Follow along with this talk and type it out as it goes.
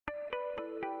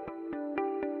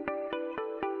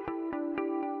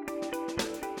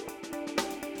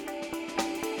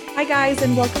Hi guys,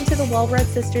 and welcome to the Well-Read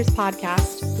Sisters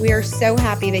podcast. We are so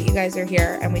happy that you guys are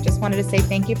here, and we just wanted to say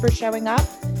thank you for showing up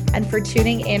and for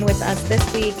tuning in with us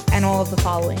this week and all of the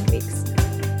following weeks.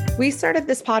 We started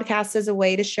this podcast as a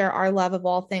way to share our love of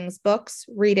all things books,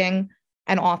 reading,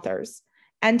 and authors,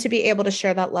 and to be able to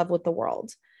share that love with the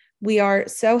world. We are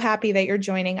so happy that you're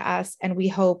joining us, and we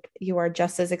hope you are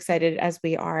just as excited as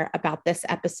we are about this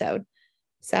episode.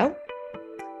 So,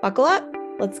 buckle up.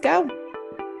 Let's go.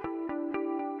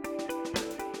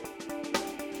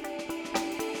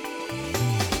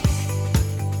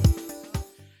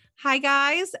 Hi,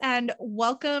 guys, and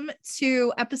welcome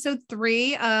to episode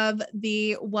 3 of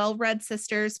the Well-Read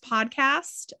Sisters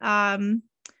podcast.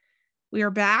 We are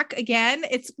back again.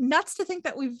 It's nuts to think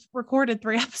that we've recorded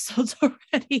 3 episodes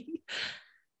already.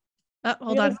 Oh,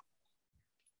 hold on.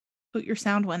 Put your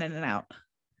sound went in and out.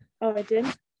 Oh, I did?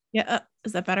 Yeah.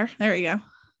 Is that better? There you go.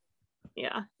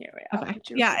 Yeah, here we are. Okay.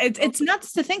 Yeah, it's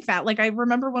nuts to think that. Like, I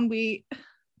remember when we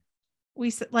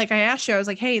like, I asked you, I was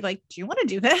like, hey, like, do you want to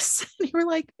do this? And you were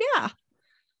like, yeah.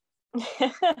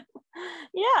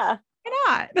 Yeah. Why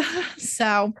not?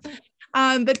 So,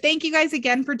 but thank you guys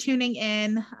again for tuning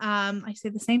in. I say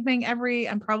the same thing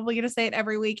I'm probably going to say it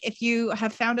every week. If you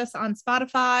have found us on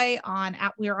Spotify,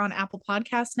 we are on Apple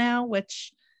Podcasts now,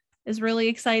 which is really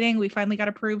exciting. We finally got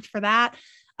approved for that.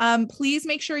 Please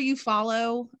make sure you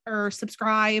follow or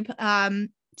subscribe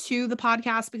to the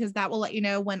podcast, because that will let you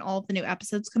know when all of the new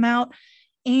episodes come out.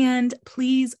 And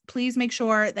please make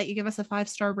sure that you give us a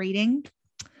 5-star rating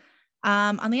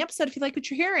on the episode if you like what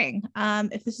you're hearing.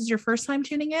 If this is your first time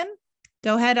tuning in,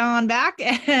 go ahead on back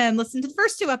and listen to the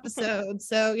first 2 episodes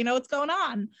so you know what's going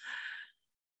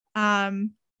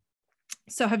on.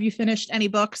 So have you finished any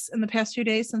books in the past 2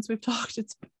 days since we've talked?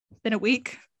 It's been a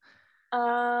week.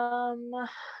 Let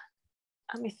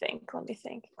me think. What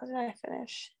did I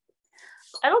finish?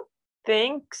 I don't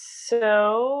think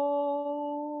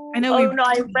so. I know.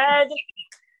 I read,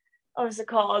 what was it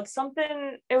called?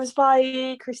 Something, it was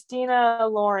by Christina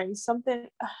Lawrence, something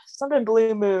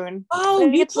Blue Moon. Oh,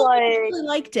 you really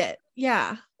liked it.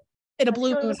 Yeah. In a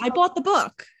Blue Moon. I bought the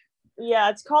book. Yeah,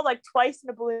 it's called like Twice in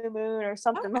a Blue Moon or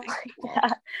something like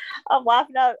that. I'm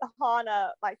laughing at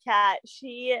Hannah, my cat.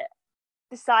 She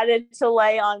decided to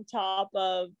lay on top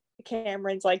of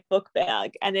Cameron's like book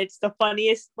bag, and it's the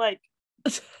funniest, like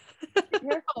she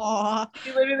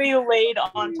literally laid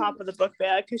on top of the book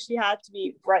bag because she had to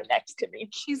be right next to me.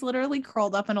 She's literally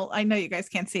curled up I know you guys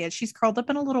can't see it. She's curled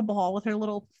up in a little ball with her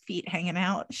little feet hanging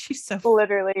out. She's so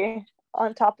literally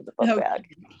on top of the book bag.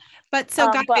 But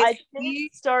so guys, but I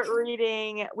did start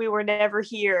reading We Were Never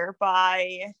Here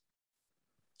by,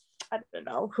 I don't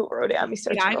know who wrote it. Let me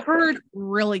search. Yeah, I've heard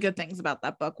really good things about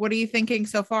that book. What are you thinking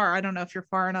so far? I don't know if you're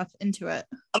far enough into it.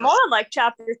 I'm on like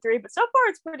chapter 3, but so far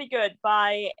it's pretty good.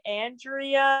 By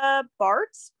Andrea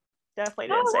Bartz. Definitely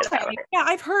didn't say that right. Yeah,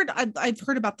 I've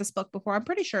heard about this book before. I'm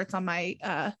pretty sure it's on my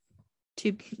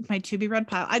to be read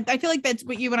pile. I feel like that's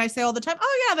what you and I say all the time.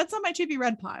 Oh yeah, that's on my to be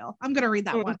read pile. I'm gonna read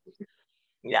that one.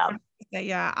 Yeah.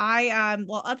 I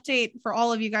will update for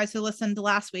all of you guys who listened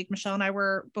last week. Michelle and I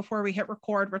were, before we hit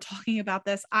record, we're talking about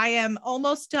this. I am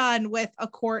almost done with A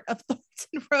Court of Thorns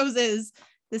and Roses,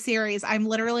 the series. I'm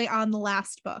literally on the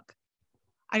last book.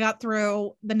 I got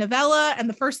through the novella and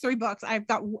the first 3 books.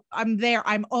 I'm there.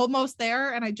 I'm almost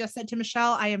there. And I just said to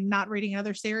Michelle, I am not reading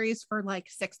another series for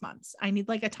like 6 months. I need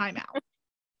like a timeout.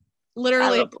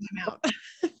 Literally a timeout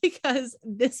because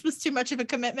this was too much of a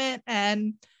commitment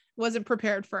and wasn't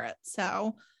prepared for it.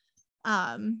 So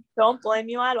don't blame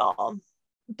you at all.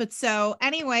 But so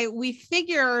anyway, we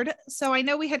figured, so I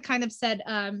know we had kind of said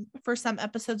for some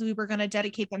episodes we were going to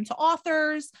dedicate them to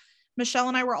authors. Michelle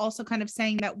and I were also kind of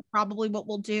saying that probably what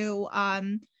we'll do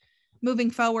moving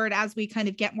forward as we kind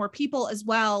of get more people as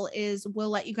well is we'll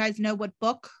let you guys know what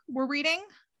book we're reading,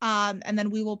 and then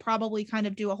we will probably kind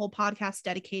of do a whole podcast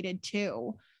dedicated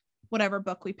to whatever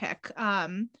book we pick.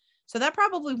 So that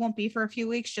probably won't be for a few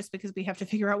weeks just because we have to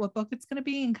figure out what book it's going to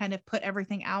be and kind of put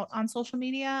everything out on social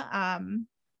media.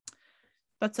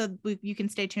 But so you can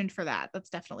stay tuned for that. That's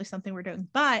definitely something we're doing.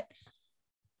 But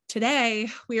today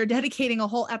we are dedicating a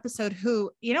whole episode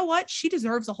you know what? She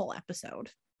deserves a whole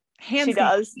episode. Hands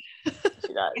down. She does.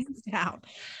 Hands down.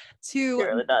 To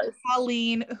really does.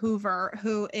 Colleen Hoover,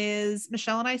 who is,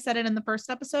 Michelle and I said it in the first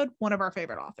episode, one of our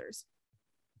favorite authors.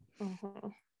 Mm-hmm.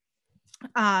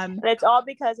 And it's all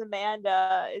because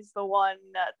Amanda is the one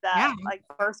that like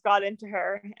first got into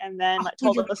her and then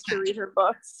told 100%. Us to read her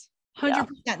books. 100%.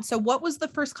 Yeah. So what was the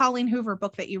first Colleen Hoover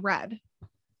book that you read?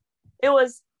 It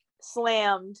was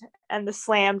Slammed, and the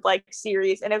Slammed like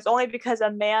series, and it was only because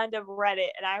Amanda read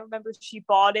it, and I remember she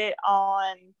bought it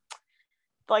on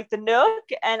like the Nook,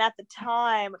 and at the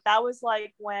time that was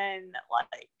like when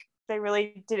like they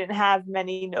really didn't have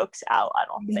many Nooks out, I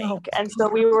don't think. And so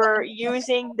we were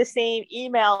using the same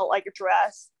email like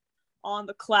address on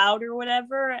the cloud or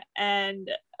whatever, and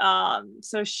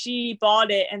so she bought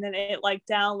it, and then it like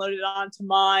downloaded onto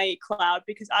my cloud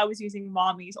because I was using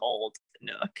mommy's old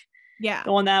Nook. Yeah,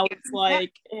 the one that was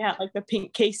like, yeah, like the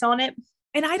pink case on it.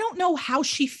 And I don't know how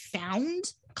she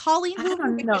found Colleen Hoover. I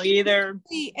don't know either.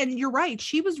 And you're right,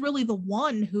 she was really the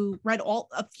one who read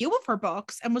a few of her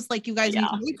books and was like, you guys need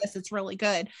to read this, it's really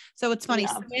good. So it's funny.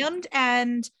 Slammed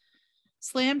and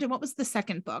what was the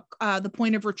second book? The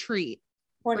Point of Retreat.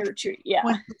 Point of Retreat, yeah.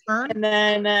 Point of Return. And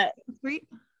then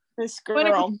this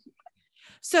girl.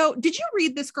 So did you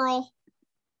read this girl?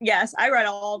 Yes, I read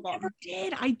all of them. I never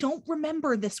did. I don't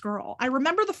remember this girl. I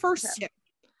remember the first two.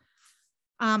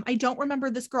 I don't remember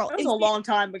this girl. It was a long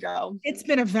time ago. It's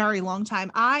been a very long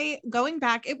time. Going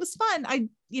back, it was fun.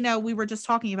 We were just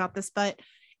talking about this, but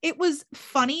it was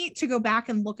funny to go back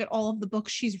and look at all of the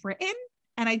books she's written.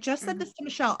 And I just said this to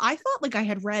Michelle. I thought like I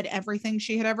had read everything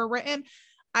she had ever written.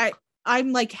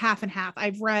 I'm like half and half.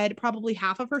 I've read probably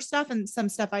half of her stuff and some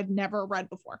stuff I've never read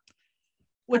before.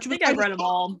 I think I've read them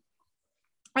all.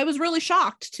 I was really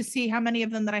shocked to see how many of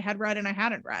them that I had read and I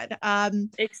hadn't read.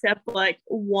 Except like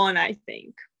one, I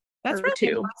think. That's really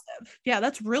two. Impressive. Yeah,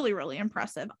 that's really, really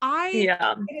impressive.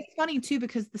 It's funny too,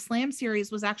 because the Slam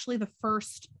series was actually the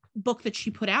first book that she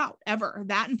put out ever.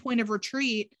 That and Point of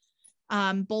Retreat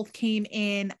both came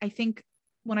in, I think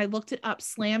when I looked it up,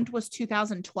 Slammed was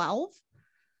 2012.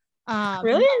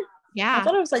 Really? Yeah. I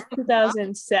thought it was like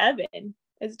 2007.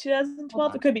 Is it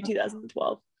 2012? It could be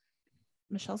 2012.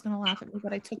 Michelle's gonna laugh at me,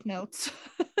 but I took notes.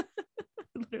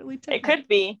 Literally took notes. Could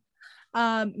be.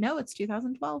 No, it's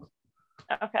 2012.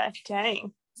 Okay,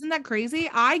 dang. Isn't that crazy?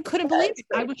 I couldn't believe it.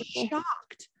 I was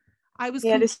shocked.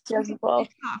 It is 2012.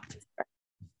 Shocked.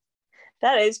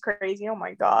 That is crazy. Oh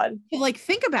my god. Like,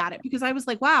 think about it, because I was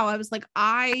like, wow. I was like,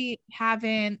 I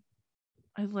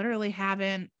literally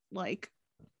haven't like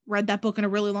read that book in a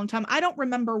really long time. I don't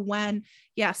remember when.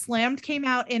 Slammed came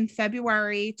out in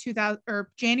January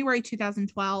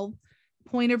 2012.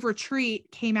 Point of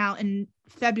Retreat came out in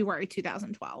February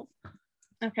 2012.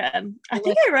 Okay. I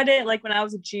think I read it like when I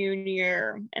was a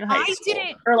junior in high school.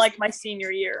 Or like my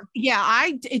senior year. Yeah,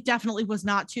 it definitely was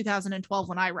not 2012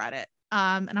 when I read it.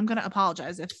 And I'm going to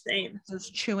apologize if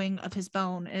this chewing of his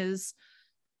bone is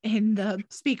in the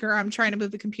speaker. I'm trying to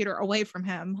move the computer away from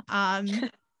him.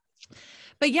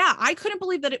 But yeah, I couldn't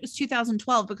believe that it was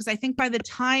 2012, because I think by the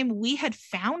time we had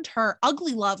found her,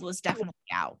 Ugly Love was definitely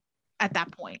out at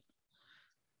that point.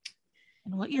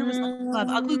 And what year was Ugly Love?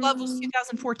 Ugly Love was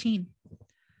 2014.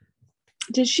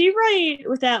 Did she write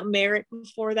Without Merit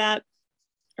before that?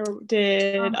 Or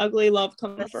did Ugly Love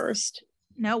come first?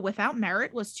 No, Without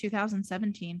Merit was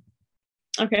 2017.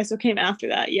 Okay, so it came after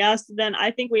that. Yes, then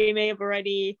I think we may have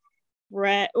already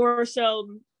read, or so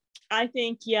I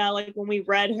think, like when we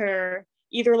read her,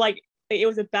 either like it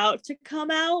was about to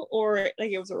come out or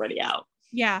like it was already out.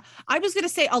 Yeah, I was going to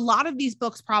say a lot of these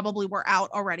books probably were out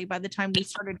already by the time we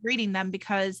started reading them,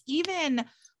 because even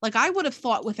like I would have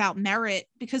thought Without Merit,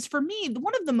 because for me,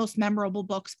 one of the most memorable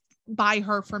books by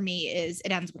her for me is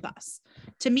It Ends With Us.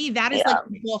 To me, that is like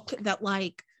the book that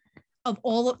like of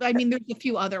all of, I mean, there's a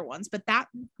few other ones, but that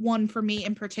one for me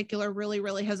in particular really,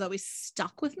 really has always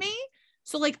stuck with me.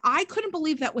 So like, I couldn't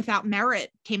believe that Without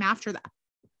Merit came after that.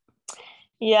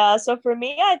 Yeah, so for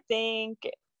me, I think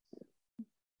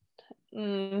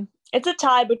it's a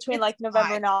tie between like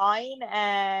November 9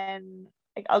 and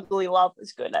like Ugly Love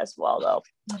is good as well, though.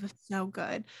 That is so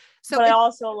good. So but I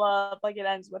also love like It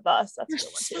Ends With Us.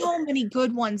 There's so many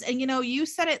good ones. And you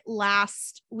said it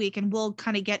last week, and we'll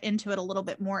kind of get into it a little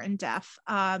bit more in depth.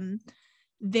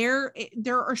 There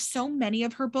are so many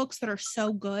of her books that are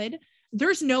so good.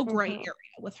 There's no gray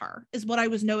area with her, is what I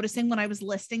was noticing when I was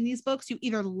listing these books. You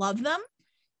either love them,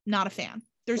 not a fan.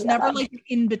 There's never like an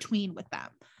in between with them.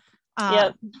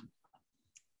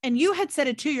 And you had said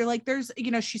it too. You're like, there's,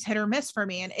 she's hit or miss for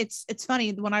me. And it's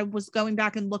funny, when I was going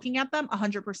back and looking at them,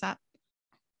 100%.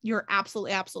 You're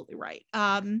absolutely, absolutely right.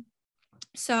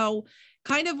 So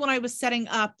kind of when I was setting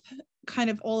up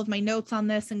kind of all of my notes on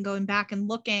this and going back and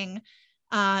looking,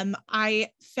 I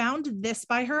found this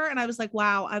by her and I was like,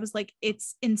 wow. I was like,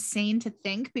 it's insane to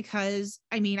think, because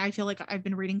I mean, I feel like I've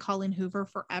been reading Colleen Hoover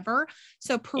forever.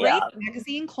 So Parade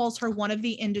magazine calls her one of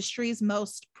the industry's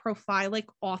most prolific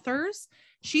authors.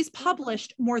 She's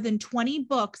published more than 20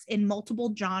 books in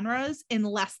multiple genres in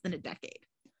less than a decade.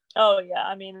 Oh yeah.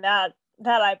 I mean, that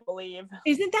I believe.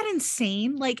 Isn't that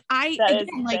insane? Like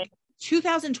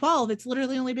 2012, it's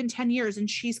literally only been 10 years and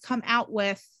she's come out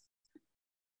with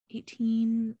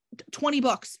 18, 20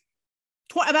 books.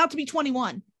 About to be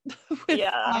 21. With,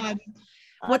 yeah.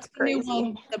 What's the crazy. new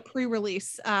one? The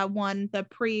pre-release one, the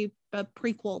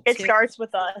prequel. It starts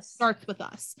with us. Starts with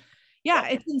us. Yeah,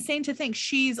 it's insane to think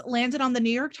she's landed on the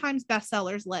New York Times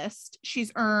bestsellers list.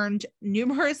 She's earned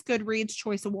numerous Goodreads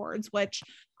Choice Awards, which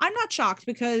I'm not shocked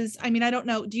because, I mean, I don't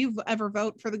know. Do you ever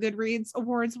vote for the Goodreads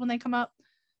Awards when they come up?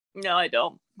 No, I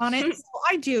don't. On it? So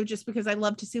I do, just because I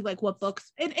love to see like what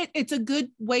books. It's a good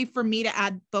way for me to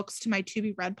add books to my to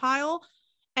be read pile.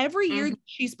 Every year that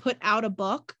she's put out a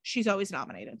book, she's always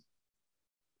nominated.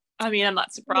 I mean, I'm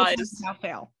not surprised.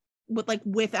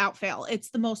 Without fail.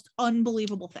 It's the most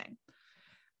unbelievable thing.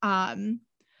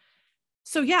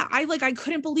 So yeah, I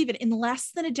couldn't believe it. In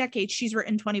less than a decade, she's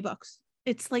written 20 books.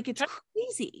 It's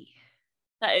crazy.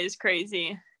 That is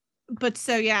crazy. But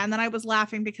so yeah, and then I was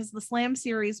laughing because the Slam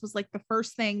series was like the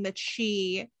first thing that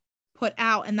she put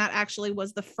out, and that actually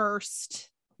was the first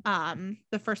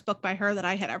book by her that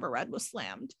I had ever read was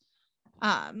Slammed.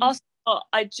 Also,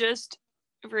 I just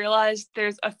realized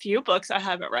there's a few books I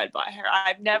haven't read by her.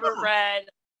 I've never read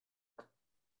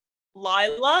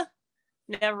Lila.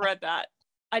 Never read that.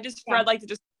 I just read like the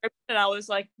description and I was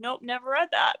like, nope, never read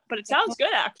that. But it sounds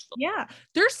good actually. Yeah.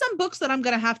 There's some books that I'm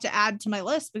gonna have to add to my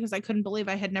list because I couldn't believe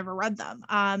I had never read them.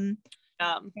 I'm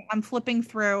flipping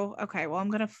through. Okay, well, I'm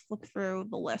gonna flip through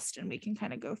the list and we can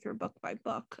kind of go through book by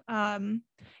book.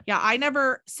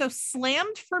 So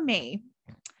Slammed for me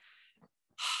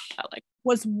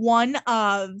was one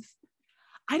of,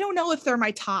 I don't know if they're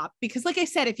my top, because like I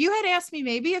said, if you had asked me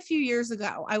maybe a few years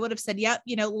ago, I would have said, yep,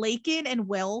 Lakin and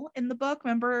Will in the book.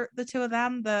 Remember the two of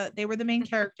them? They were the main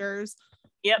characters.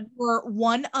 Yep. Were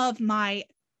one of my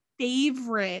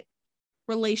favorite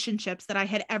relationships that I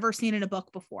had ever seen in a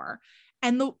book before.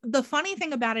 And the funny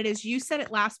thing about it is, you said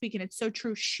it last week and it's so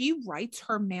true. She writes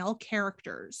her male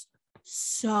characters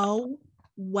so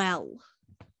well.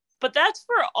 But that's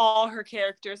for all her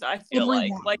characters, I feel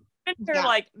like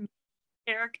her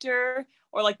character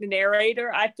or like the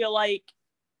narrator, I feel like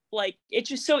it's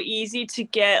just so easy to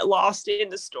get lost in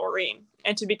the story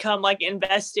and to become like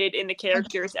invested in the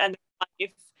characters and their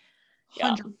life.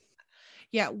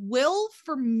 Yeah, Will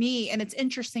for me, and it's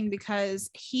interesting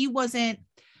because he wasn't,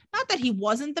 not that he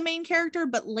wasn't the main character,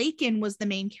 but Lakin was the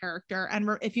main character. And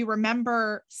if you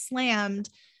remember Slammed,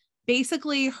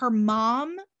 basically her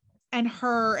mom and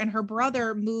her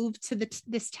brother moved to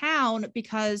this town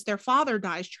because their father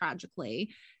dies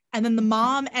tragically. And then the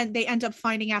mom, and they end up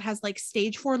finding out, has like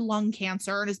stage 4 lung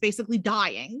cancer and is basically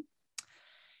dying.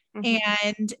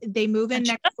 And they move in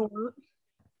next door.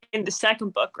 In the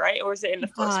second book, right? Or is it in the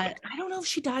first book? I don't know if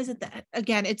she dies at that.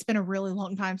 Again, it's been a really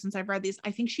long time since I've read these.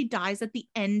 I think she dies at the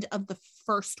end of the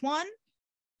first one.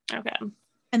 Okay.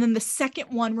 And then the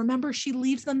second one, remember, she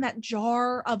leaves them that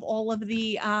jar of all of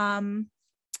the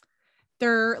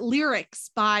their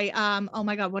lyrics by oh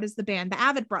my god, what is the band? The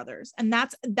Avett Brothers. And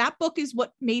that book is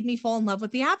what made me fall in love with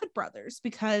the Avett Brothers,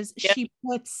 because she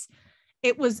puts,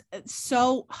 it was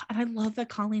so, and I love that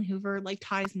Colleen Hoover like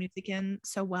ties music in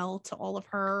so well to all of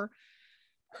her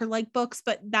like books,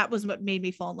 but that was what made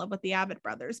me fall in love with the Avett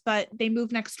Brothers. But they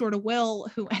move next door to Will,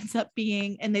 who ends up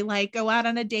being, and they like go out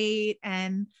on a date,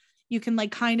 and you can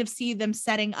like kind of see them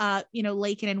setting up,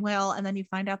 Lakin and Will, and then you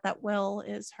find out that Will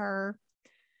is her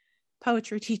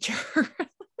poetry teacher.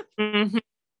 And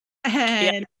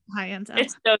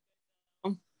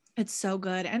it's so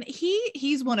good. And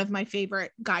he's one of my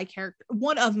favorite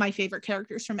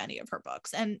characters from any of her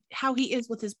books, and how he is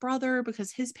with his brother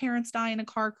because his parents die in a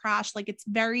car crash. Like, it's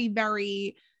very,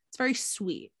 very, it's very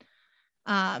sweet.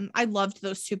 I loved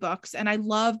those two books, and I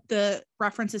loved the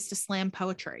references to slam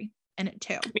poetry in it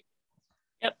too.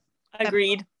 Yep,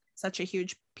 agreed. Such a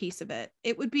huge piece of it.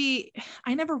 It would be,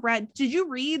 I never read, did you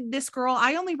read This Girl?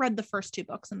 I only read the first 2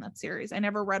 books in that series. I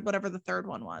never read whatever the third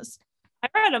one was. I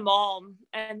read them all,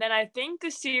 and then I think the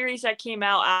series that came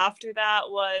out after that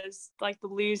was like the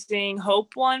Losing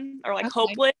Hope one, or like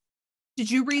Hopeless. Did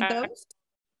you read those?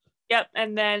 Yep,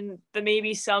 and then the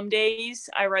Maybe Some Days,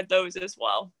 I read those as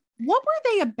well. What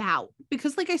were they about?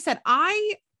 Because like I said,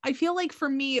 I feel like for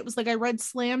me it was like I read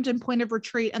Slammed and Point of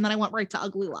Retreat, and then I went right to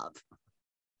Ugly Love.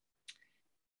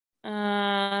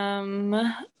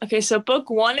 Okay, so book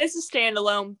 1 is a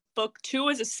standalone, book 2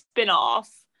 is a spin-off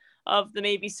of the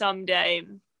Maybe Someday.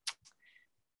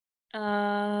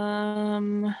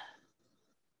 Oh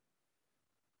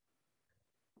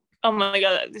my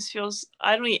god, this feels,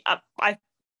 it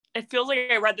feels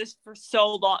like I read this for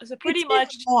so long. So pretty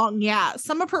much long, yeah.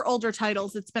 Some of her older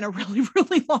titles, it's been a really,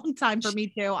 really long time for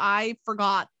me too. I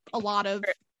forgot a lot of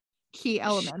key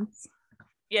elements.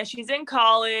 Yeah, she's in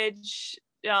college.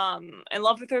 in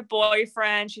love with her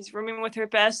boyfriend. She's rooming with her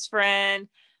best friend,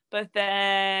 but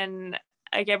then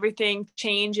like everything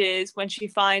changes when she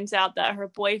finds out that her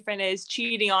boyfriend is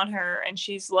cheating on her, and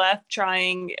she's left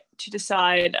trying to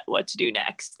decide what to do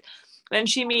next. Then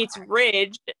she meets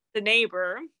Ridge, the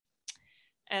neighbor,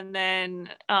 and then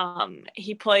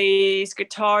he plays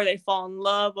guitar. They fall in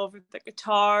love over the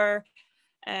guitar,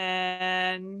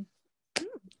 and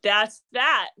that's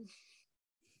that.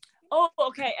 Oh,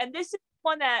 okay. And this is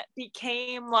one that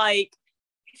became like,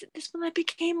 is it this one that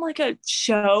became like a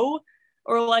show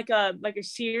or like a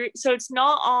series? So it's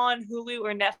not on Hulu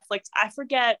or Netflix. I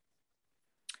forget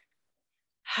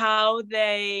how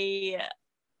they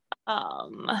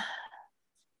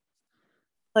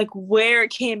like where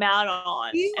it came out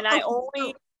on. And I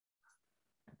only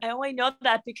know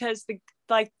that because the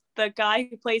guy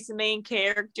who plays the main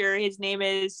character, his name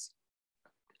is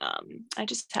I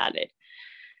just had it.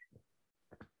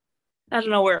 I don't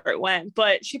know where it went,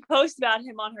 but she posts about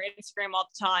him on her Instagram all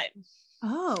the time.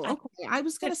 Oh, okay. I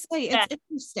was going to say it's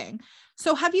interesting.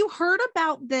 So have you heard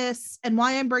about this, and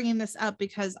why I'm bringing this up?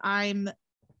 Because I've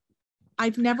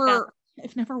never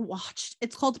watched.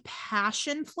 It's called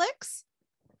Passion Flicks.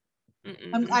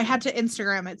 I had to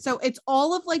Instagram it. So it's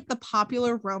all of like the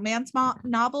popular romance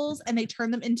novels, and they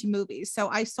turn them into movies. So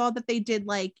I saw that they did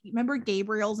like, remember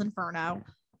Gabriel's Inferno?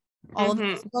 All of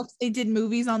those books, they did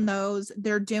movies on those.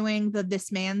 They're doing the This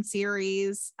Man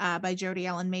series by Jodi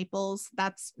Ellen Maples.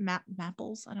 That's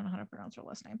Maples. I don't know how to pronounce her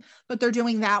last name, but they're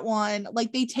doing that one.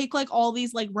 Like they take like all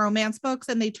these like romance books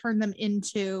and they turn them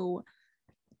into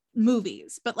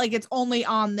movies, but like it's only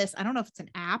on this. I don't know if it's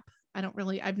an app.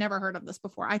 I've never heard of this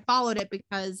before. I followed it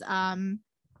because I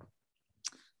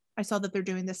saw that they're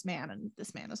doing This Man, and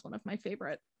This Man is one of my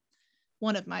favorite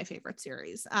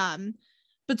series.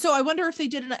 But so I wonder if they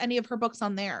did any of her books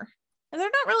on there. And they're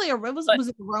not really was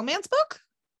it a romance book?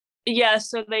 Yeah,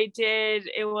 so they did.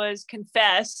 It was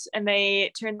Confess, and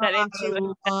they turned that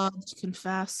into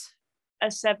Confess,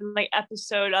 a 7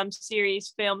 episode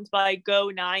series filmed by Go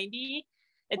 90.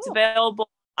 It's available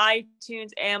on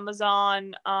iTunes,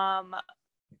 Amazon, and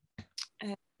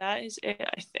that is it,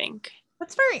 I think.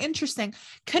 That's very interesting.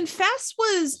 Confess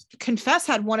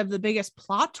had one of the biggest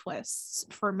plot twists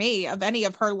for me of any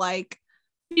of her like.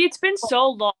 It's been so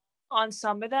long on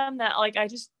some of them that like I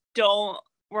just don't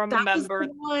remember. That was the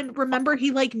one. Remember,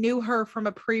 he like knew her from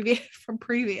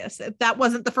previous. That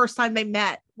wasn't the first time they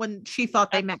met when she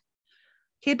thought they met.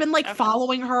 He had been like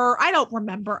following her. I don't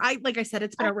remember. Like I said,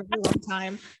 it's been a really long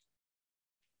time.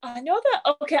 I know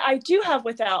that. Okay, I do have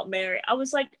Without Mary. I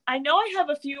was like, I know I have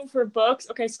a few of her books.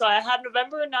 Okay, so I have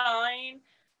November 9.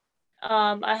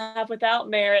 I have Without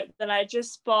Merit. Then I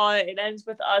just bought It Ends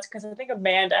With Us because I think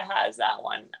Amanda has that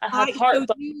one. I have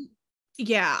Heartbreak.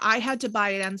 Yeah, I had to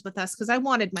buy It Ends With Us because I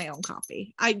wanted my own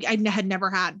copy. I had never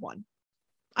had one.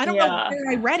 I don't know where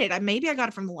I read it. Maybe I got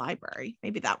it from the library.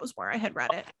 Maybe that was where I had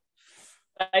read it.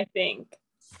 I think.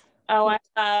 Oh, I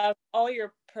have All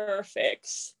Your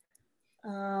Perfects.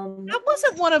 That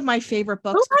wasn't one of my favorite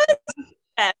books.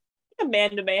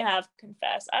 Amanda may have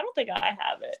Confess. I don't think I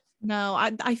have it. No,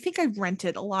 I think I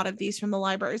rented a lot of these from the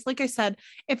libraries. Like I said,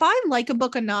 if I like a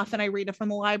book enough and I read it from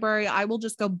the library, I will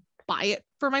just go buy it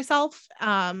for myself.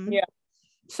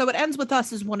 So It Ends With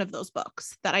Us is one of those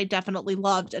books that I definitely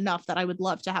loved enough that I would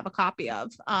love to have a copy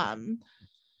of.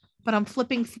 But I'm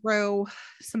flipping through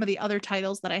some of the other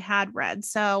titles that I had read.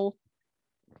 So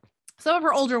some of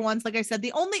her older ones, like I said,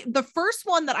 the first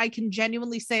one that I can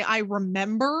genuinely say I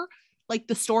remember, like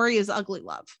the story, is Ugly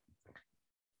Love.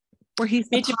 Where he's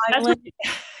the pilot.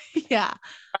 Yeah.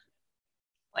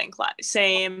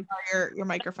 Same. Your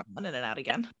microphone went in and out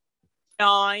again.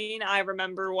 9, I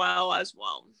remember well as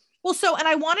well. Well, so, and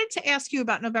I wanted to ask you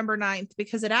about November 9th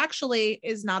because it actually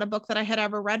is not a book that I had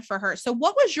ever read for her. So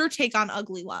what was your take on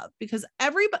Ugly Love? Because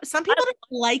some people didn't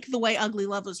like the way Ugly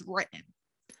Love was written.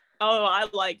 Oh, I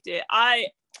liked it.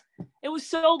 It was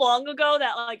so long ago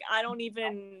that like I don't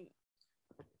even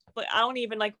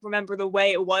like remember the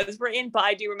way it was written, but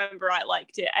I do remember I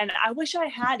liked it, and I wish I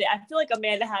had it. I feel like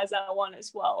Amanda has that one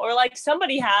as well, or like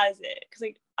somebody has it, because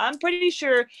like I'm pretty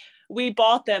sure we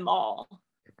bought them all.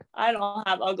 I don't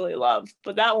have Ugly Love,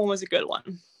 but that one was a good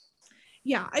one.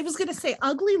 Yeah, I was gonna say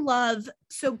Ugly Love.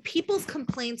 So people's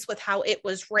complaints with how it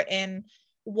was written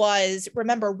was,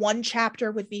 remember, one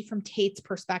chapter would be from Tate's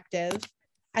perspective,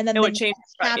 and then the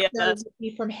chapter would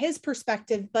be from his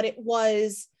perspective, but it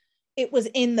was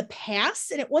in the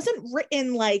past, and it wasn't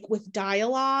written like with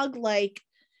dialogue. Like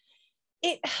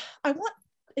it felt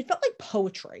like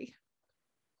poetry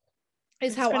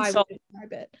is how I would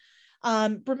describe it.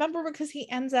 Remember, because he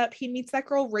meets that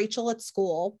girl Rachel at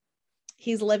school.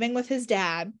 He's living with his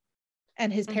dad,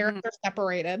 and his parents are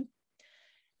separated.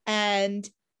 And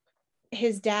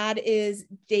his dad is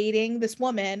dating this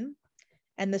woman,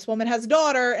 and this woman has a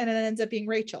daughter, and it ends up being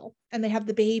Rachel. And they have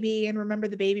the baby, and remember,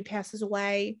 the baby passes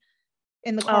away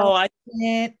in the car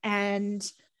accident, and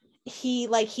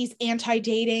he's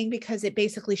anti-dating because it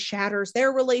basically shatters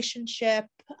their relationship.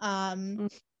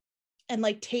 And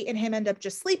like Tate and him end up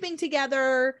just sleeping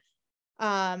together.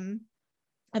 And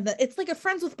it's like a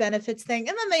friends with benefits thing.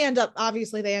 And then they end up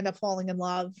falling in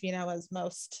love, as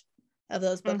most of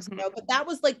those books go. But that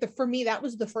was like for me, that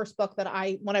was the first book that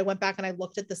when I went back and I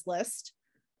looked at this list,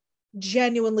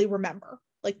 genuinely remember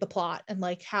like the plot and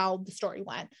like how the story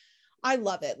went. I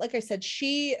love it. Like I said,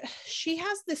 she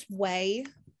has this way,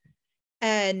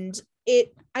 and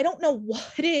I don't know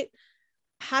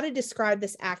how to describe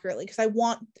this accurately, because I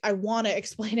want to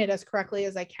explain it as correctly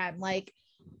as I can. Like,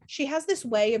 she has this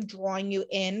way of drawing you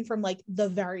in from like the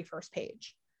very first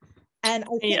page. And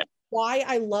I think why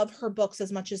I love her books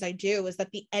as much as I do is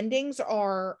that the endings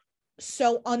are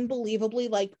so unbelievably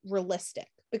like realistic,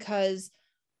 because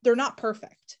they're not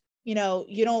perfect. You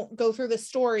don't go through the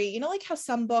story, like how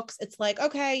some books, it's like,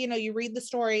 okay, you read the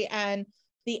story and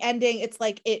the ending, it's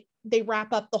like they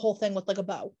wrap up the whole thing with like a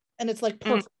bow, and it's like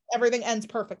perfect. Everything ends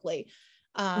perfectly.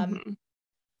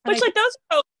 Which like those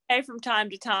are okay from time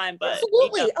to time, but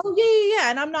absolutely. Oh yeah.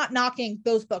 And I'm not knocking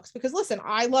those books, because listen,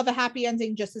 I love a happy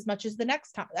ending just as much as the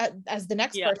next time as the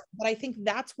next person. But I think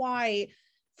that's why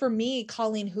for me,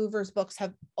 Colleen Hoover's books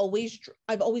I've always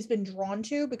been drawn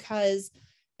to, because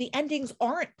the endings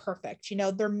aren't perfect.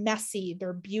 They're messy,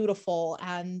 they're beautiful,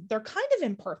 and they're kind of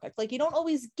imperfect. Like, you don't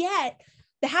always get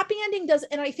the happy ending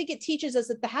and I think it teaches us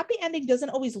that the happy ending doesn't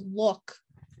always look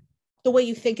the way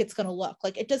you think it's going to look.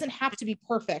 Like, it doesn't have to be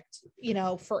perfect,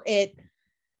 for it,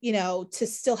 to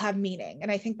still have meaning.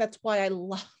 And I think that's why I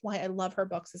love her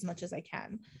books as much as I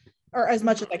can, or as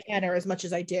much as I can, or as much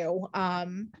as I do.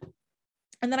 And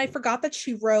then I forgot that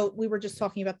she wrote, we were just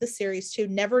talking about this series too,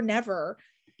 Never Never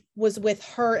was with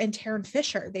her and Taryn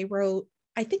Fisher. They wrote,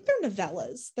 I think they're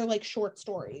novellas. They're like short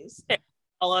stories.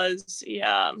 Novellas,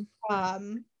 yeah.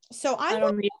 So I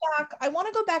want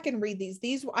to go back and read these.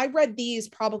 I read these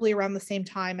probably around the same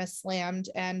time as Slammed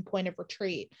and Point of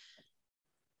Retreat.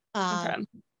 Okay.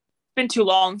 It's been too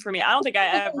long for me. I don't think I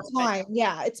ever.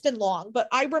 Yeah, it's been long, but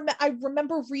I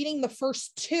remember reading the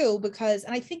first two, because,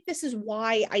 and I think this is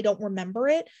why I don't remember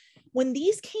it. When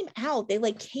these came out, they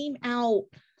like came out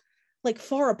like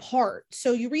far apart.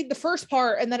 So you read the first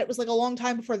part, and then it was like a long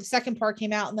time before the second part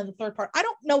came out, and then the third part. I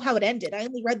don't know how it ended. I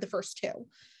only read the first two.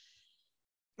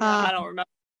 I don't remember.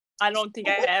 I don't think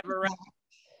I ever read.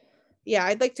 Yeah,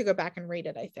 I'd like to go back and read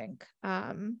it, I think.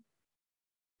 All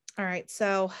right,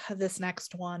 so this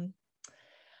next one.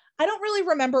 I don't really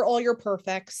remember All Your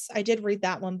Perfects. I did read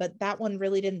that one, but that one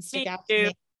really didn't stick out to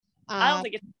me. I don't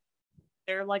think it's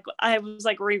there. Like, I was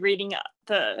like rereading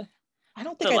the. I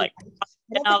don't think I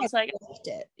loved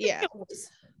it. Yeah.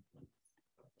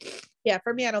 Yeah,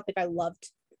 for me, I don't think I loved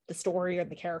the story or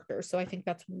the characters, so I think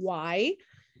that's why.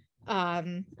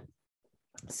 So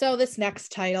this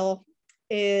next title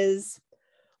is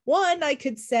one I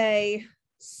could say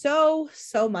so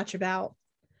much about.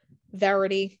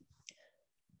 Verity.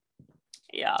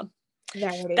 Yeah.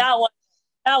 Verity. That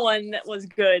one was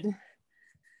good.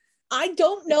 I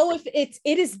don't know if it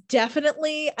is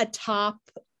definitely a top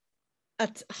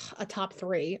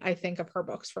 3, I think, of her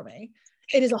books for me.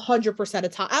 It is 100% a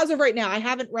top. As of right now, I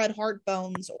haven't read Heart,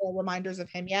 Bones or Reminders of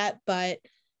Him yet, but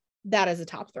that is a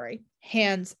top 3,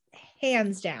 hands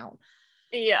down.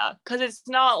 Yeah, because it's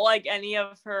not like any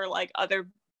of her like other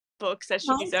books that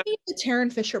she's ever. The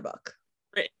Taryn Fisher book.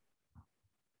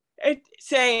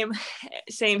 Same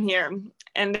here,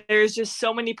 and there's just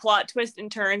so many plot twists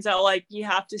and turns that like you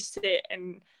have to sit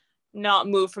and not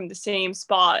move from the same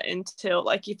spot until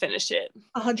like you finish it.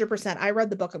 100%. I read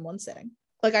the book in one sitting.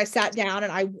 Like, I sat down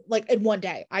and I like in one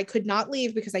day. I could not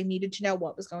leave because I needed to know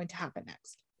what was going to happen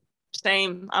next.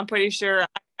 Same. I'm pretty sure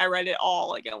I read it all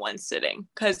like in one sitting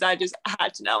because I just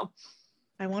had to know.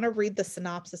 I want to read the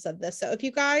synopsis of this. So if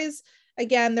you guys,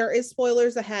 again, there is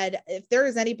spoilers ahead. If there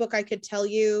is any book I could tell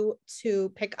you to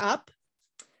pick up,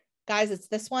 guys, it's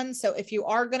this one. So if you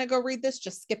are going to go read this,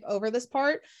 just skip over this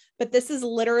part. But this is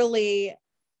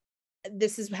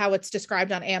how it's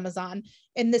described on Amazon.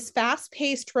 In this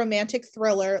fast-paced romantic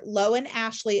thriller, Lowen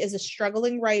Ashley is a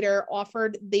struggling writer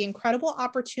offered the incredible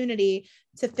opportunity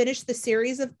to finish the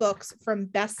series of books from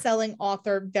best-selling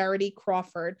author Verity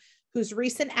Crawford, whose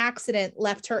recent accident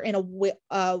left her in a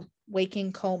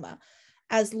waking coma.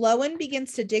 As Lowen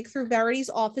begins to dig through Verity's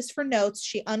office for notes,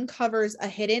 she uncovers a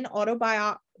hidden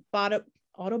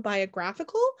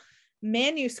autobiographical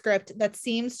manuscript that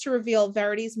seems to reveal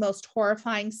Verity's most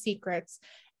horrifying secrets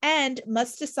and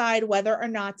must decide whether or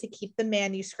not to keep the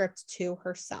manuscript to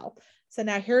herself. So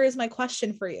now here is my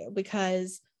question for you,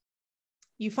 because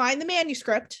you find the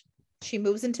manuscript. She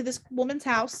moves into this woman's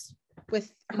house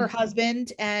with her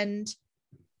husband, and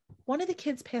one of the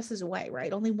kids passes away,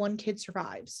 right? Only one kid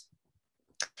survives.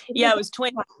 Yeah, it was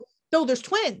twins. No, there's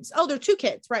twins. Oh, there are two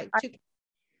kids, right?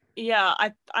 Yeah,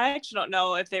 I actually don't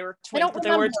know if they were twins. I don't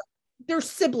remember. They're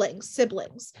siblings.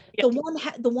 Yeah.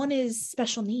 The one is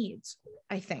special needs,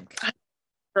 I think. I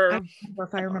don't remember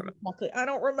if I remember correctly. I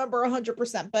don't remember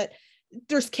 100%, but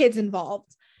there's kids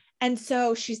involved. And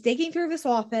so she's digging through this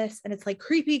office, and it's like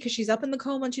creepy because she's up in the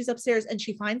coma and she's upstairs, and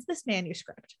she finds this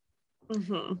manuscript.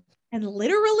 And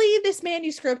literally this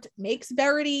manuscript makes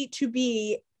Verity to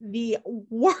be the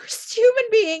worst human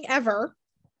being ever.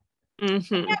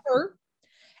 Ever.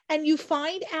 And you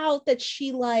find out that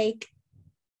she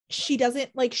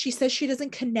says she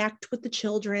doesn't connect with the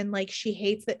children. Like, she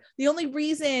hates that. The only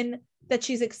reason that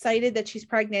she's excited that she's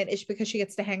pregnant is because she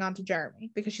gets to hang on to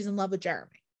Jeremy, because she's in love with Jeremy.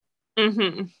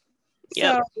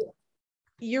 So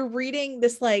you're reading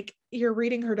this, like, you're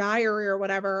reading her diary or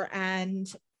whatever, and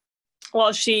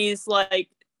well, she's like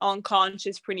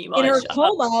unconscious pretty much in her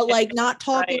coma, like not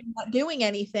talking, not doing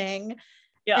anything.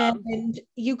 Yeah. And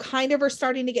you kind of are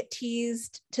starting to get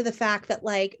teased to the fact that,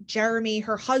 like, Jeremy,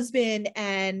 her husband,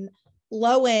 and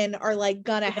Lowen are like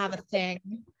gonna have a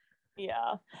thing.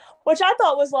 Yeah. Which I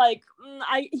thought was like,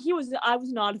 I was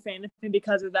not a fan of him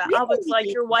because of that. Really? I was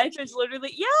like, your wife is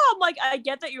literally, I'm like, I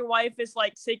get that your wife is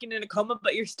like sick and in a coma,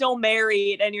 but you're still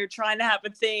married and you're trying to have a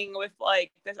thing with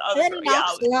like this other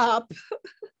girl. Up.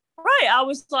 Right. I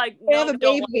was like, no, have a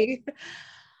baby.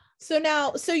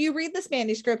 So you read this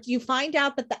manuscript, you find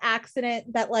out that the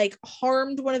accident that like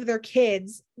harmed one of their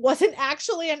kids wasn't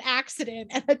actually an accident,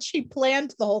 and that she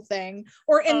planned the whole thing.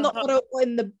 Or in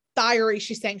the diary,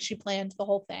 she's saying she planned the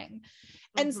whole thing.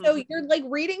 And so you're like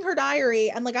reading her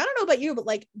diary, and like, I don't know about you, but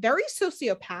like very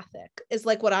sociopathic is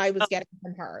like what I was getting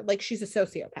from her. Like, she's a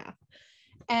sociopath.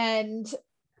 And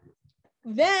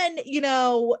then,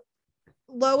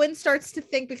 Lowen starts to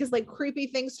think, because like creepy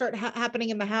things start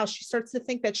happening in the house, she starts to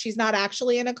think that she's not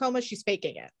actually in a coma, she's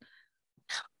faking it.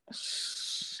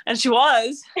 And she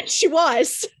was.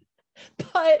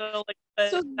 But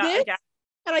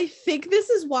and I think this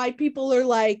is why people are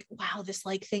like, wow, this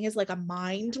like thing is like a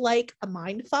mind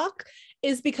fuck,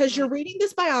 is because you're reading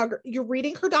this biography, you're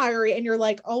reading her diary, and you're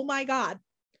like, oh my God,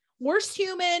 worst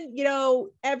human,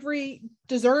 every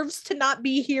deserves to not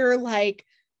be here, like,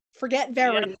 forget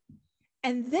Verity. Yeah.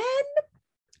 And then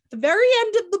the very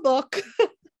end of the book,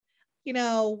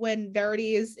 when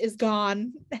Verity is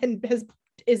gone and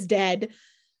is dead,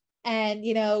 and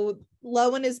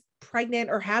Lowen is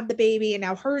pregnant or had the baby, and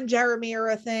now her and Jeremy are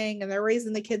a thing, and they're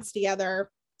raising the kids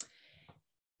together.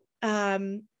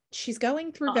 She's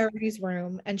going through Verity's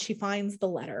room, and she finds the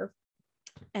letter.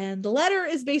 And the letter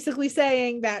is basically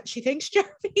saying that she thinks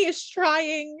Jeremy is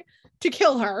trying to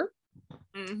kill her.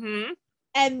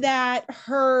 And that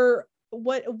her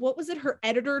what was it? Her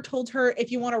editor told her,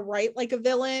 if you want to write like a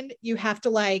villain, you have to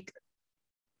like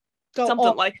go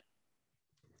something like.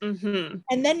 And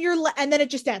then and then it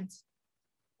just ends,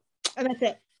 and that's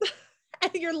it.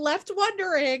 And you're left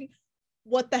wondering,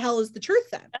 what the hell is the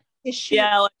truth then? Is she?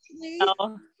 Yeah.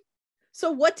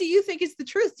 So what do you think is the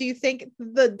truth? Do you think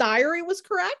the diary was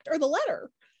correct or the letter?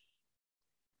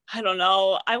 I don't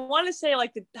know. I want to say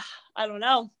like I don't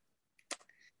know.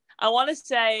 I want to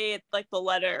say like the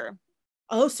letter.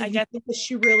 Oh, so you think that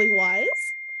she really was?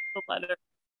 The letter.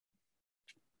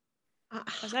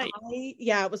 Was that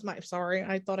yeah, it was sorry.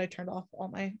 I thought I turned off all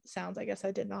my sounds. I guess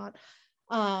I did not.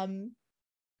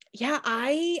 Yeah,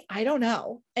 I don't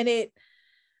know. And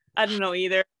I don't know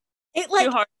either. It like,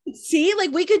 too hard. See,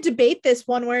 like we could debate this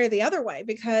one way or the other way,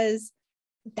 because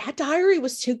that diary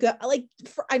was too good. Like,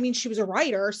 she was a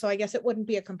writer, so I guess it wouldn't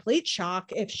be a complete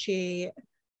shock if she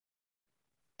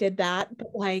did that, but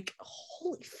like,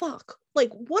 holy fuck,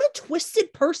 like what a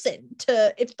twisted person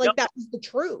if like that was the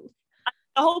truth.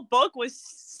 The whole book was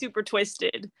super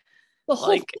twisted. The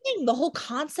whole thing, the whole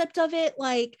concept of it.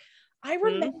 Like, I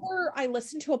remember I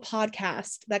listened to a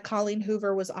podcast that Colleen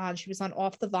Hoover was on. She was on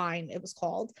Off the Vine, it was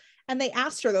called. And they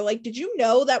asked her, they're like, did you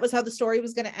know that was how the story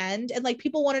was going to end? And like,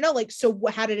 people want to know, like, so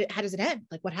how does it end?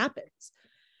 Like, what happens?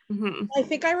 I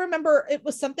think I remember it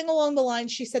was something along the line.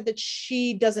 She said that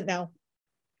she doesn't know.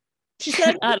 She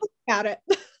said about it.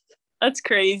 That's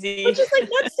crazy. Which is like,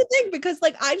 that's the thing, because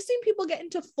like I've seen people get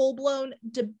into full-blown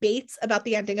debates about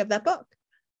the ending of that book.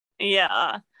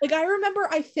 Yeah. Like, I remember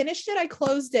I finished it, I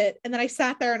closed it, and then I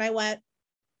sat there and I went,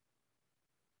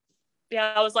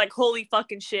 Yeah, I was like, holy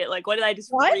fucking shit. Like, what did I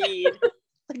just What? read?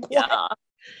 Like, Yeah.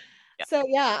 So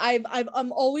yeah,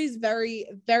 I'm always very,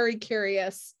 very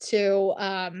curious to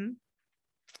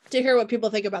hear what people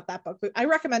think about that book. I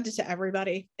recommend it to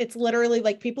everybody. It's literally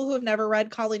like people who have never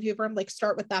read Colleen Hoover, I'm like,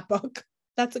 start with that book.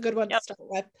 That's a good one to start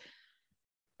with.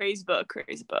 Crazy book.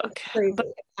 Crazy,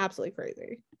 absolutely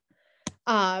crazy.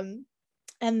 And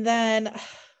then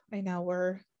I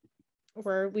know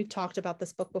we've talked about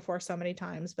this book before so many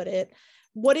times, but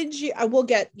what did you, I will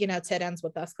get, to It Ends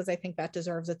With Us, because I think that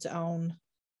deserves its own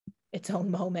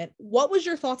moment. What was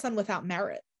your thoughts on Without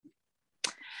Merit?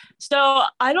 So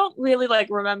I don't really like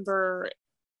remember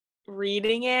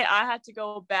reading it. I had to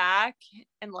go back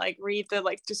and like read the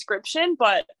like description,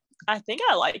 but I think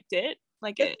I liked it.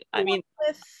 Like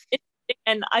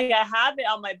and I have it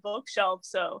on my bookshelf,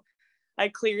 so I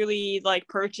clearly like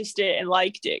purchased it and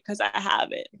liked it because I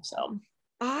have it. So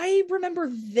I remember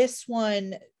this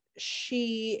one.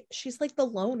 She's like the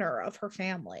loner of her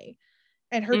family,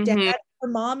 and her dad, her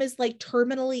mom is like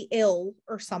terminally ill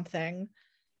or something,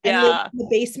 and lives in the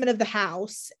basement of the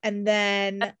house. And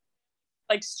then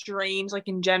like strange, like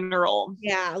in general.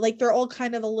 Yeah, like they're all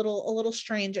kind of a little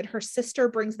strange. And her sister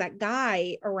brings that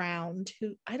guy around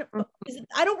who I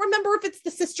don't remember if it's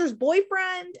the sister's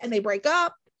boyfriend and they break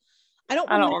up. I don't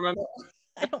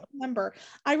remember.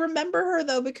 I remember her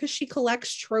though because she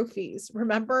collects trophies,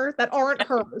 remember, that aren't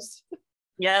hers.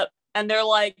 Yep. And they're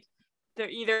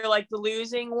either like the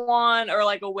losing one or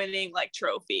like a winning like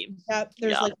trophy. Yep.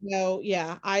 There's like no,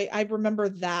 I remember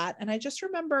that. And I just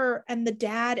remember, and the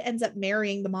dad ends up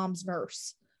marrying the mom's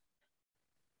nurse.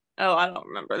 Oh, I don't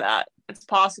remember that. It's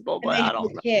possible, but I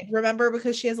don't remember,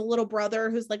 because she has a little brother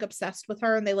who's like obsessed with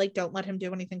her and they like don't let him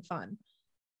do anything fun.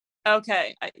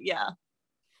 Okay. Yeah.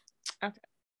 Okay.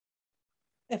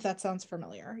 If that sounds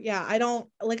familiar. Yeah, I don't,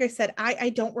 like I said, I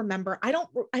don't remember. I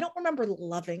don't remember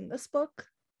loving this book.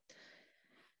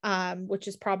 Which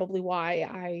is probably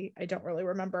why I don't really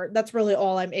remember. That's really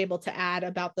all I'm able to add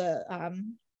about the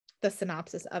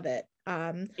synopsis of it.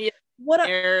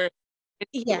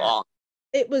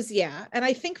 It was, and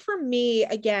I think for me,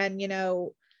 again,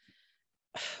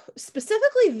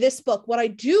 specifically this book, what I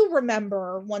do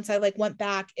remember once I like went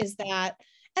back is that,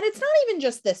 and it's not even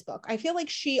just this book, I feel like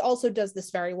she also does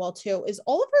this very well too, is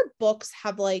all of her books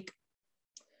have like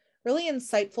really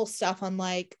insightful stuff on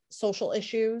like social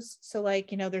issues. So like,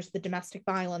 there's the domestic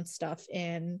violence stuff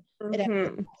in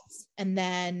it, and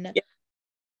then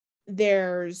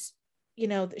there's,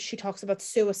 she talks about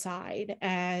suicide,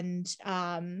 and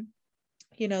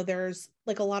there's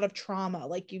like a lot of trauma.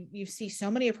 Like you see so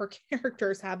many of her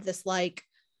characters have this like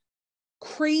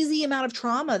crazy amount of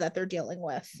trauma that they're dealing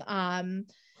with.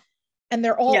 And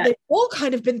they've all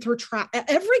kind of been through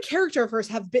every character of hers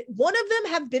one of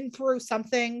them have been through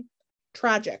something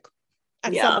tragic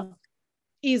at some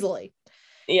easily.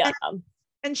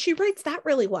 And she writes that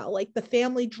really well, like the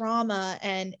family drama,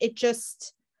 and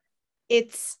it's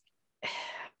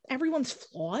everyone's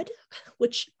flawed,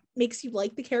 which makes you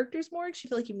like the characters more because you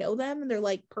feel like you know them and they're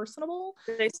like personable.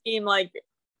 They seem like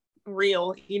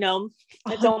real,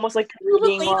 it's almost like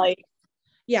reading like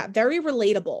very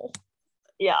relatable.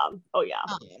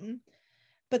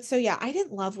 But so I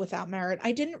didn't love Without Merit.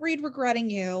 I didn't read Regretting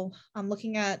You. I'm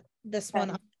looking at this one.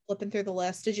 I'm flipping through the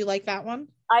list. Did you like that one?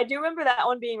 I do remember that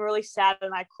one being really sad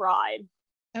and I cried.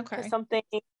 Okay. Something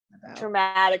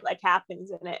dramatic like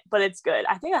happens in it, but it's good.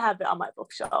 I think I have it on my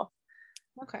bookshelf.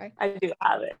 Okay. I do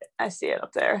have it. I see it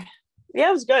up there. Yeah,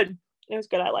 it was good.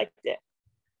 I liked it.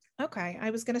 Okay.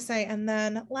 I was going to say, and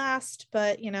then last,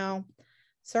 but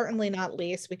certainly not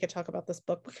least, we could talk about this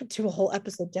book. We could do a whole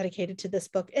episode dedicated to this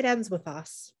book. It Ends With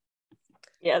Us.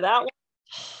 Yeah, that one.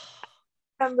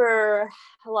 I remember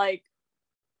like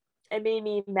it made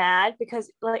me mad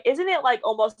because like isn't it like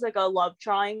almost like a love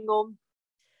triangle?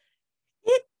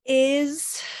 It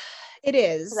is. I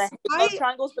hate love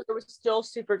triangles, but it was still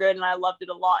super good and I loved it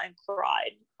a lot and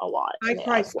cried a lot. I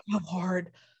cried so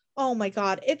hard. Oh my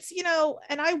God. It's,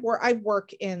 and I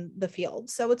work in the field.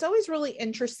 So it's always really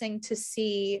interesting to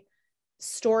see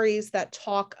stories that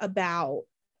talk about,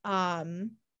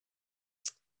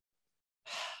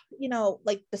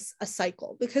 like a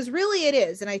cycle, because really it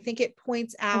is. And I think it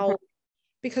points out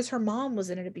because her mom was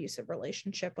in an abusive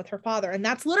relationship with her father. And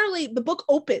that's literally, the book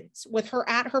opens with her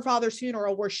at her father's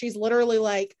funeral, where she's literally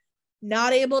like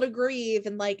not able to grieve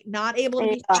and like not able to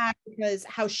be sad because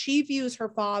how she views her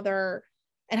father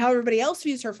and how everybody else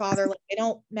views her father, like they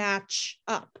don't match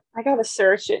up. I gotta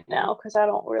search it now because I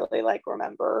don't really like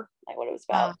remember like what it was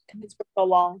about. It's been so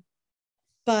long.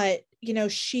 But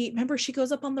she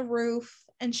goes up on the roof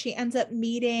and she ends up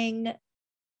meeting,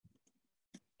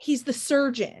 he's the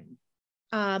surgeon,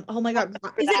 Oh my god,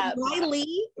 is that.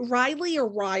 it Riley or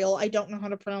Ryle? I don't know how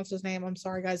to pronounce his name. I'm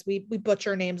sorry, guys. We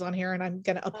butcher names on here, and I'm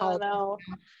gonna apologize. Oh,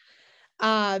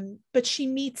 But she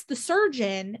meets the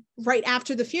surgeon right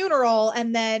after the funeral,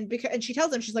 and then and she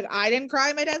tells him, she's like, I didn't cry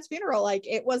at my dad's funeral. Like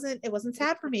it wasn't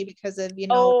sad for me because of, you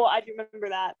know. Oh, I do remember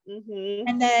that. Mm-hmm.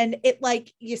 And then it,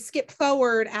 like, you skip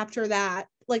forward after that,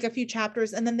 like a few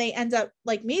chapters, and then they end up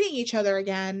like meeting each other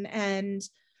again, and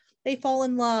they fall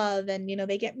in love, and, you know,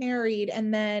 they get married.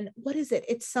 And then what is it?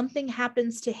 It's something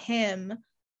happens to him.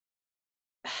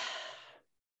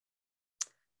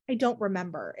 I don't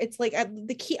remember. It's like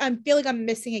the key. I feel like I'm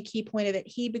missing a key point of it.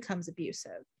 He becomes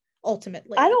abusive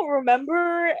ultimately. I don't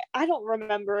remember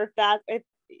if that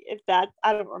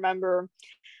I don't remember.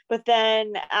 But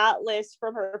then Atlas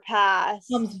from her past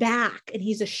comes back, and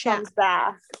he's a chef. Comes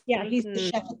back. Yeah, he's the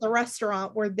chef at the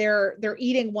restaurant where they're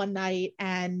eating one night,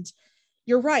 and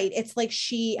you're right. It's like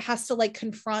she has to like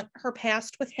confront her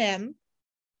past with him.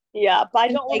 Yeah, but I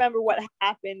don't remember what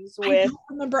happens with. I don't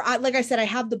remember. Like I said, I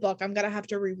have the book. I'm gonna have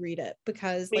to reread it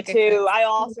because me too. I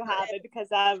also have it because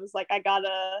I was like, I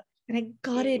gotta. And I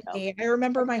got it. I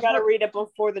remember my gotta read it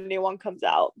before the new one comes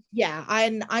out. Yeah,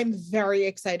 I'm very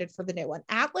excited for the new one.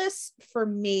 Atlas for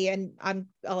me, and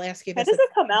I'll ask you this. When does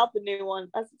it come out? The new one,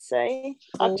 does it say?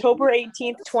 October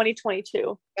 18th,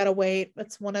 2022. Gotta wait.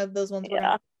 It's one of those ones we're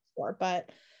gonna for, but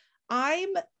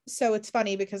so it's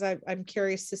funny because I'm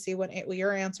curious to see what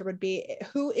your answer would be.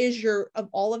 Who is of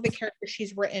all of the characters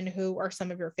she's written, who are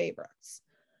some of your favorites?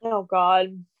 Oh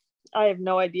God, I have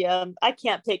no idea. I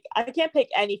can't pick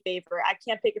any favorite. I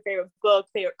can't pick a favorite book,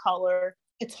 favorite color.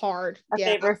 It's hard.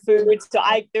 Favorite food. So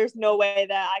there's no way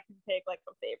that I can pick like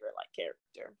a favorite like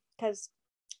character, because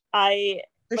I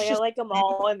like them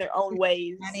all in their own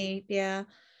ways. Yeah.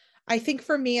 I think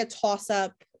for me, a toss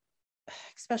up,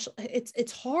 especially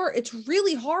it's hard. It's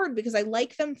really hard because I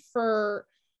like them for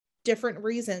different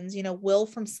reasons. You know, Will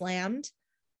from Slammed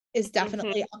is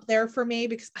definitely up there for me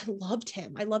because I loved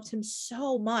him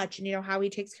so much, and you know how he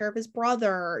takes care of his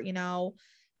brother, you know,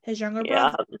 his younger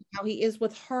brother, how he is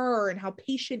with her and how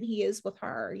patient he is with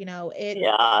her, you know.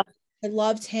 I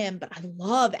loved him, but I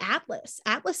love Atlas.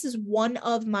 Atlas is one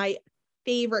of my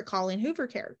favorite Colleen Hoover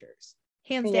characters,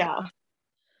 hands down.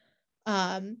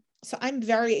 So I'm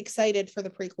very excited for the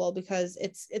prequel because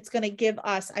it's going to give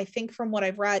us, I think from what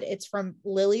I've read, it's from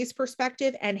Lily's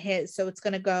perspective and his, so it's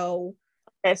going to go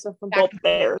so from both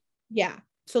there. Yeah,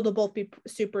 so they'll both be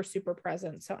super super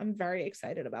present, so I'm very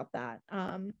excited about that.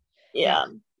 That's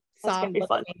gonna be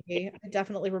fun. I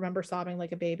definitely remember sobbing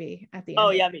like a baby at the end. Oh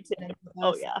yeah, me too.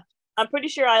 Oh yeah, I'm pretty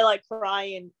sure I like cry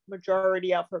in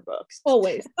majority of her books.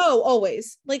 Always.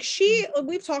 Like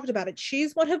we've talked about it.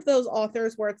 She's one of those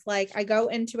authors where it's like I go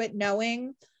into it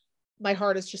knowing my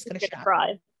heart is just gonna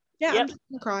cry. Yeah, I'm just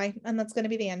gonna cry, and that's gonna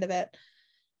be the end of it.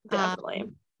 Definitely.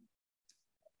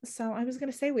 So I was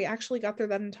going to say, we actually got through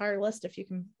that entire list, if you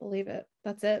can believe it.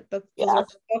 That's it. Those are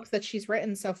the books that she's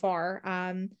written so far.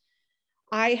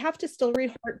 I have to still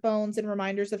read Heart Bones and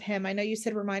Reminders of Him. I know you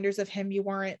said Reminders of Him you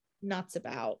weren't nuts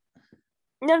about.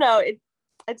 No,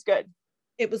 it's good.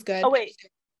 It was good. Oh wait,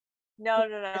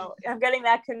 no. I'm getting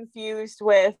that confused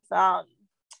with Heart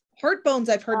Bones.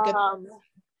 I've heard good.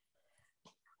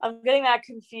 I'm getting that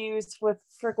confused with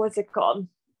what's it called?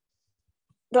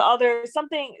 The other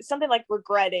something like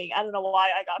Regretting. I don't know why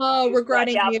I got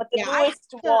Regretting. But the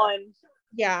newest one.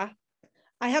 Yeah,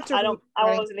 I have to.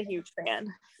 I wasn't a huge fan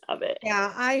of it.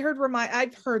 Yeah,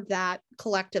 I've heard that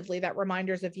collectively that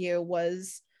Reminders of You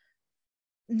was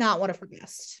not one of her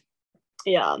best.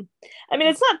 Yeah, I mean,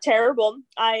 it's not terrible.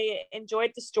 I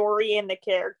enjoyed the story and the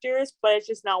characters, but it's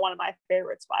just not one of my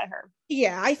favorites by her.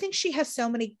 Yeah, I think she has so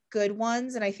many good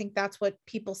ones, and I think that's what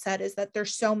people said, is that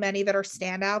there's so many that are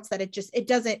standouts that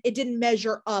it didn't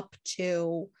measure up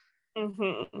to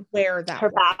where that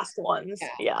her past ones.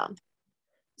 Yeah.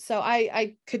 So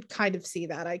I could kind of see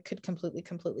that. I could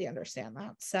completely understand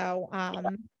that. So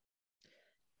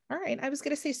all right, I was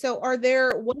gonna say, so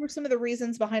what are some of the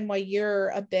reasons behind why you're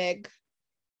a big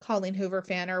Colleen Hoover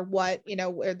fan, or what, you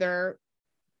know, are there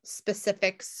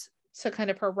specifics to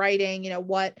kind of her writing, you know,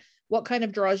 what kind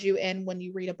of draws you in when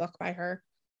you read a book by her?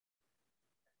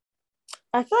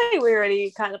 I feel like we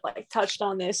already kind of like touched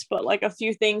on this, but like a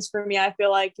few things for me, I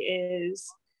feel like is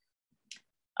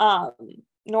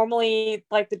normally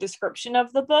like the description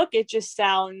of the book, it just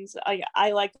sounds like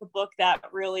I like a book that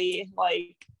really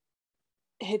like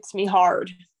hits me hard,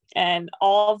 and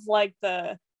all of like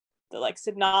the like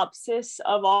synopsis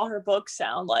of all her books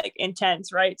sound like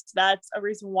intense, right? So that's a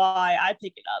reason why I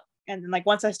pick it up. And then like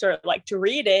once I start like to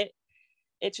read it,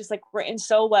 it's just like written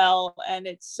so well, and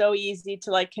it's so easy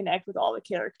to like connect with all the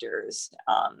characters,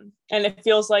 and it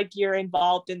feels like you're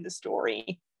involved in the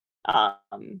story,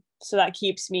 so that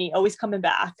keeps me always coming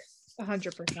back.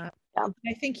 100%. Yeah.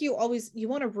 I think you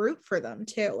want to root for them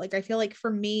too. Like, I feel like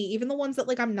for me, even the ones that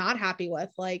like I'm not happy with,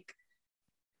 like,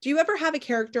 do you ever have a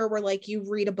character where like you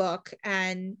read a book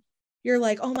and you're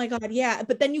like, oh my God, yeah,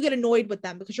 but then you get annoyed with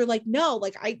them because you're like, no,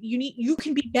 like you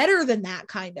can be better than that,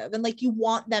 kind of, and like you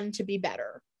want them to be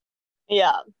better.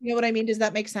 Yeah. You know what I mean? Does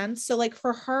that make sense? So like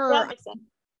for her, That makes sense.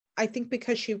 I think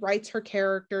because she writes her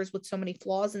characters with so many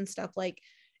flaws and stuff, like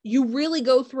you really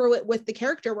go through it with the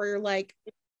character where you're like,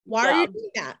 why are you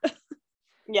doing that?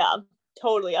 Yeah,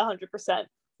 totally, 100%.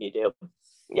 You do.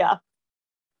 Yeah.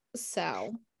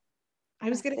 So I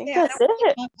was gonna say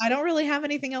I don't really have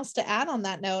anything else to add on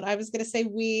that note. I was gonna say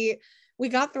we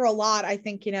got through a lot. I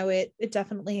think, you know, it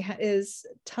definitely is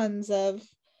tons of.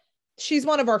 She's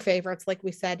one of our favorites, like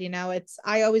we said. You know,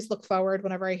 I always look forward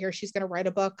whenever I hear she's gonna write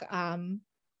a book,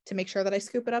 to make sure that I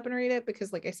scoop it up and read it,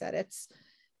 because like I said,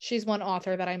 she's one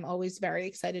author that I'm always very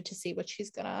excited to see what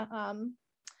she's gonna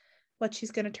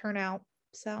turn out.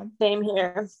 So same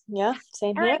here. Yeah,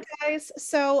 same all here. right, guys,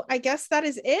 so I guess that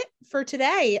is it for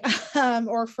today,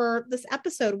 or for this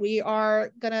episode. We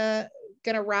are gonna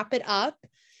wrap it up.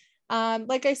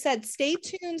 Like I said, stay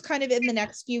tuned kind of in the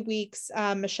next few weeks.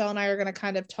 Michelle and I are going to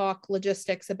kind of talk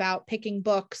logistics about picking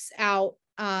books out,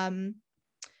 and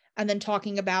then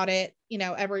talking about it, you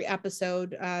know, every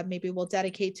episode. Maybe we'll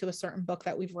dedicate to a certain book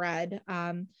that we've read.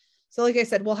 So like I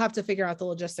said, we'll have to figure out the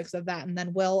logistics of that, and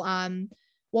then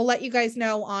we'll let you guys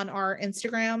know on our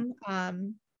Instagram.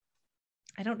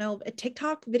 I don't know,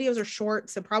 TikTok videos are short,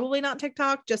 so probably not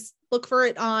TikTok. Just look for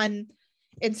it on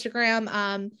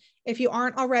Instagram. If you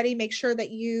aren't already, make sure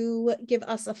that you give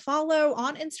us a follow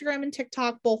on Instagram and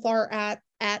TikTok. Both are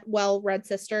at Well Red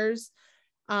Sisters.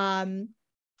 I'm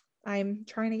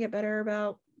trying to get better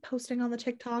about posting on the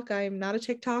TikTok. I'm not a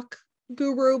TikTok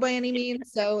guru by any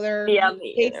means, so they're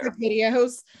basic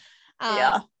videos.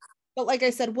 But like I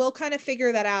said, we'll kind of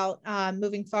figure that out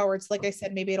moving forward. So like I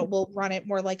said, maybe we'll run it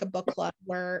more like a book club,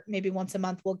 where maybe once a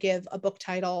month we'll give a book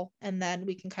title, and then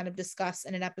we can kind of discuss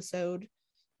in an episode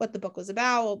what the book was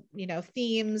about, you know,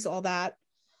 themes, all that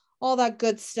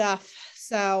good stuff.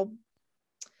 So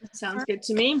that sounds good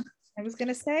to me. I was going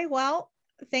to say, well,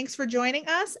 thanks for joining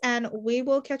us, and we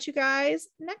will catch you guys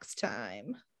next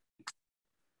time.